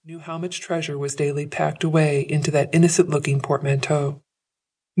knew how much treasure was daily packed away into that innocent-looking portmanteau.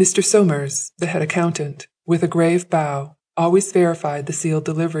 Mr. Somers, the head accountant, with a grave bow, always verified the sealed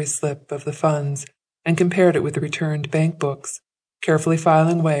delivery slip of the funds and compared it with the returned bank books, carefully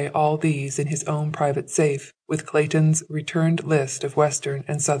filing away all these in his own private safe with Clayton's returned list of Western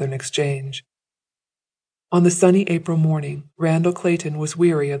and Southern exchange. On the sunny April morning, Randall Clayton was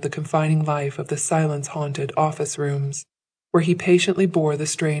weary of the confining life of the silence-haunted office rooms, where he patiently bore the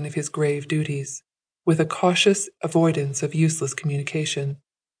strain of his grave duties, with a cautious avoidance of useless communication,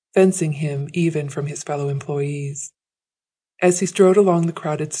 fencing him even from his fellow employees. As he strode along the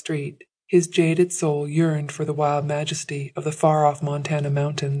crowded street, his jaded soul yearned for the wild majesty of the far-off Montana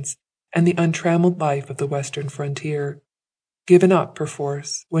mountains and the untrammeled life of the western frontier, given up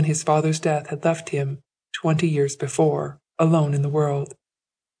perforce when his father's death had left him, 20 years before, alone in the world.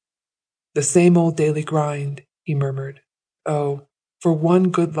 "The same old daily grind," he murmured. "Oh, for one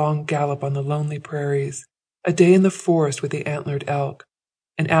good long gallop on the lonely prairies, a day in the forest with the antlered elk,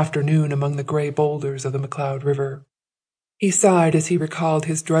 an afternoon among the gray boulders of the McCloud River." He sighed as he recalled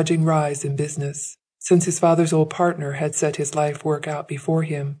his drudging rise in business, since his father's old partner had set his life work out before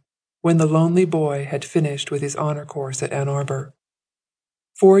him, when the lonely boy had finished with his honor course at Ann Arbor.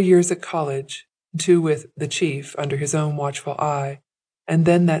 4 years at college, 2 with the chief under his own watchful eye, and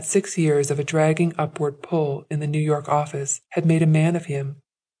then that 6 years of a dragging upward pull in the New York office had made a man of him,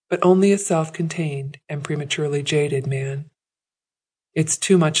 but only a self-contained and prematurely jaded man. "It's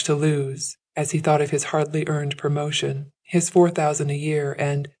too much to lose," as he thought of his hardly earned promotion, his $4,000 a year,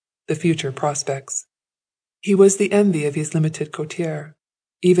 and the future prospects. He was the envy of his limited coterie,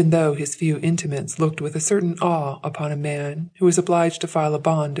 even though his few intimates looked with a certain awe upon a man who was obliged to file a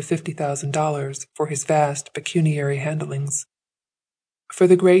bond of $50,000 for his vast pecuniary handlings. For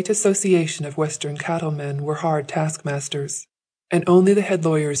the great association of Western cattlemen were hard taskmasters, and only the head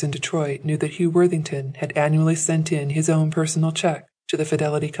lawyers in Detroit knew that Hugh Worthington had annually sent in his own personal check to the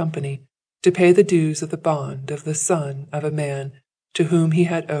Fidelity Company to pay the dues of the bond of the son of a man to whom he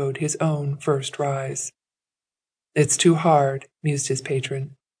had owed his own first rise. "It's too hard," mused his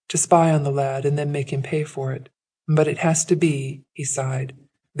patron, "to spy on the lad and then make him pay for it. But it has to be," he sighed.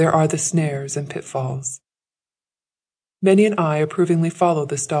 "There are the snares and pitfalls." Many an eye approvingly followed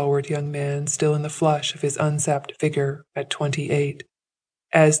the stalwart young man still in the flush of his unsapped vigor at 28,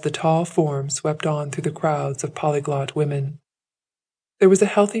 as the tall form swept on through the crowds of polyglot women. There was a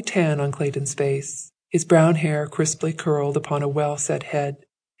healthy tan on Clayton's face, his brown hair crisply curled upon a well-set head,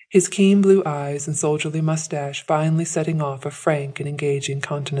 his keen blue eyes and soldierly mustache finely setting off a frank and engaging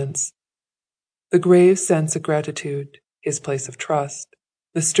countenance. The grave sense of gratitude, his place of trust,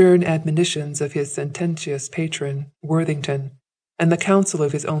 the stern admonitions of his sententious patron, Worthington, and the counsel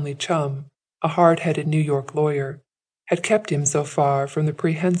of his only chum, a hard-headed New York lawyer, had kept him so far from the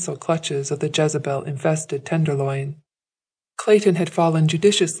prehensile clutches of the Jezebel-infested Tenderloin. Clayton had fallen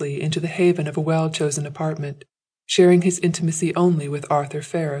judiciously into the haven of a well-chosen apartment, sharing his intimacy only with Arthur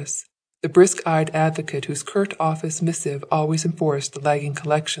Ferris, the brisk-eyed advocate whose curt office missive always enforced the lagging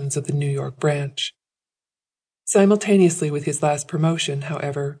collections of the New York branch. Simultaneously with his last promotion,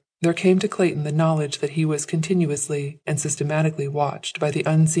 however, there came to Clayton the knowledge that he was continuously and systematically watched by the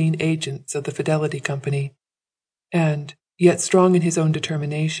unseen agents of the Fidelity Company, and, yet strong in his own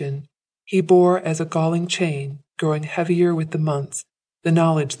determination, he bore as a galling chain, growing heavier with the months, the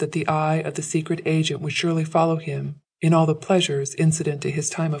knowledge that the eye of the secret agent would surely follow him in all the pleasures incident to his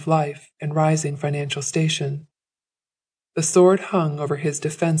time of life and rising financial station. The sword hung over his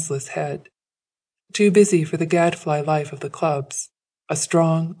defenseless head. Too busy for the gadfly life of the clubs, a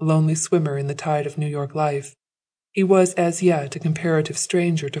strong, lonely swimmer in the tide of New York life, he was as yet a comparative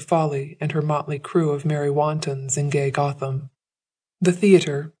stranger to folly and her motley crew of merry wantons in gay Gotham. The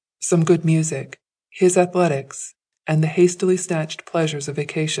theater, some good music, his athletics, and the hastily snatched pleasures of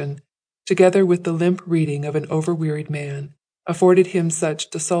vacation, together with the limp reading of an overwearied man, afforded him such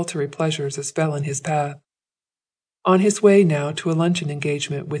desultory pleasures as fell in his path. On his way now to a luncheon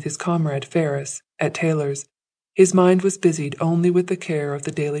engagement with his comrade Ferris, at Taylor's, his mind was busied only with the care of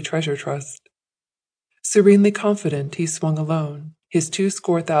the Daily Treasure Trust. Serenely confident he swung alone, his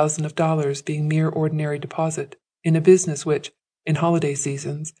 $2,000,000 being mere ordinary deposit, in a business which, in holiday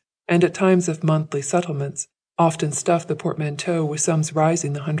seasons, and at times of monthly settlements, often stuffed the portmanteau with sums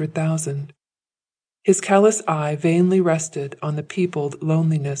rising the 100,000. His callous eye vainly rested on the peopled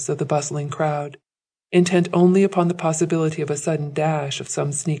loneliness of the bustling crowd, intent only upon the possibility of a sudden dash of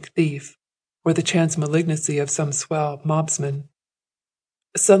some sneak thief, or the chance malignancy of some swell mobsman.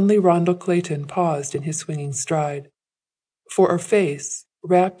 Suddenly Randall Clayton paused in his swinging stride, for a face,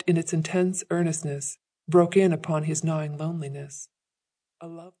 wrapped in its intense earnestness, broke in upon his gnawing loneliness. a love